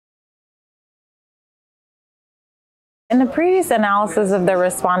In the previous analysis of the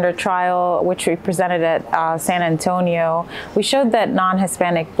responder trial, which we presented at San Antonio, we showed that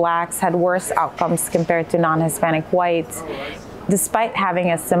non-Hispanic Blacks had worse outcomes compared to non-Hispanic whites, despite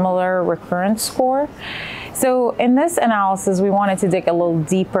having a similar recurrence score. So in this analysis, we wanted to dig a little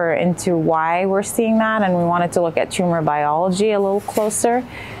deeper into why we're seeing that, and we wanted to look at tumor biology a little closer.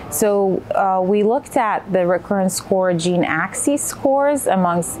 So we looked at the recurrence score gene axis scores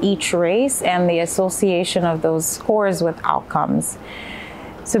amongst each race and the association of those scores with outcomes.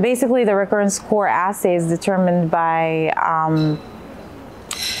 So basically, the recurrence score assay is determined by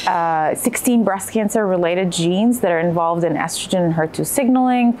 16 breast cancer related genes that are involved in estrogen and HER2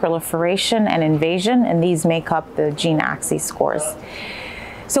 signaling, proliferation, and invasion, and these make up the gene axis scores.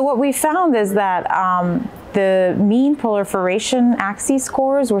 So what we found is that the mean proliferation axis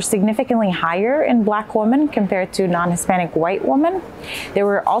scores were significantly higher in Black women compared to non-Hispanic white women. They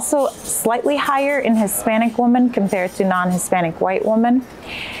were also slightly higher in Hispanic women compared to non-Hispanic white women.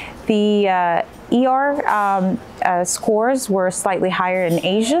 The scores were slightly higher in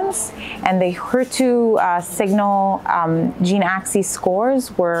Asians, and the HER2 signal gene axis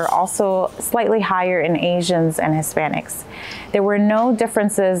scores were also slightly higher in Asians and Hispanics. There were no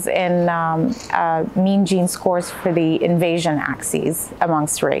differences in mean gene scores for the invasion axes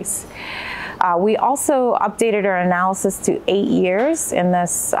amongst race. We also updated our analysis to 8 years in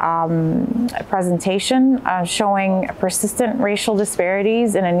this presentation, showing persistent racial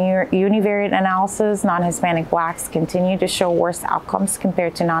disparities in a univariate analysis. Non-Hispanic Blacks continue to show worse outcomes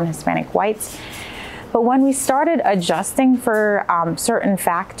compared to non-Hispanic whites. But when we started adjusting for certain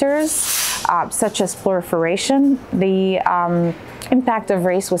factors, such as proliferation, the impact of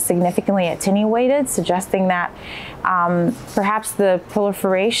race was significantly attenuated, suggesting that perhaps the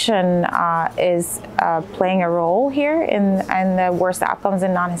proliferation is playing a role here in the worst outcomes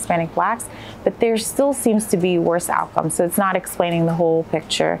in non-Hispanic Blacks, but there still seems to be worse outcomes, so it's not explaining the whole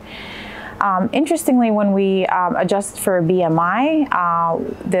picture. Interestingly, when we adjust for BMI,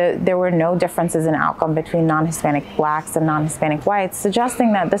 there were no differences in outcome between non-Hispanic Blacks and non-Hispanic whites,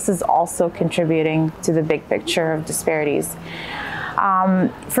 suggesting that this is also contributing to the big picture of disparities.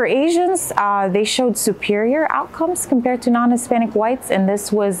 For Asians, they showed superior outcomes compared to non-Hispanic whites, and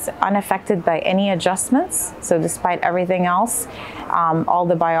this was unaffected by any adjustments. So despite everything else, all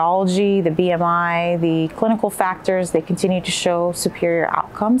the biology, the BMI, the clinical factors, they continue to show superior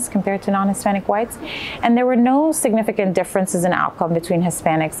outcomes compared to non-Hispanic whites. And there were no significant differences in outcome between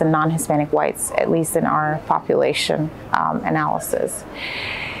Hispanics and non-Hispanic whites, at least in our population analysis.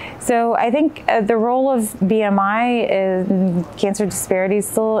 So I think the role of BMI in cancer disparity is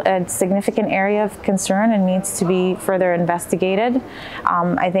still a significant area of concern and needs to be further investigated.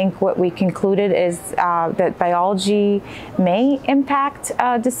 I think what we concluded is that biology may impact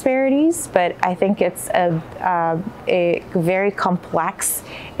disparities, but I think it's a very complex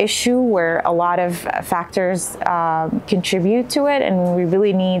issue where a lot of factors contribute to it, and we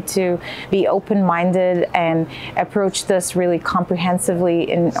really need to be open-minded and approach this really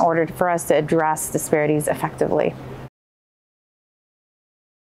comprehensively in order for us to address disparities effectively.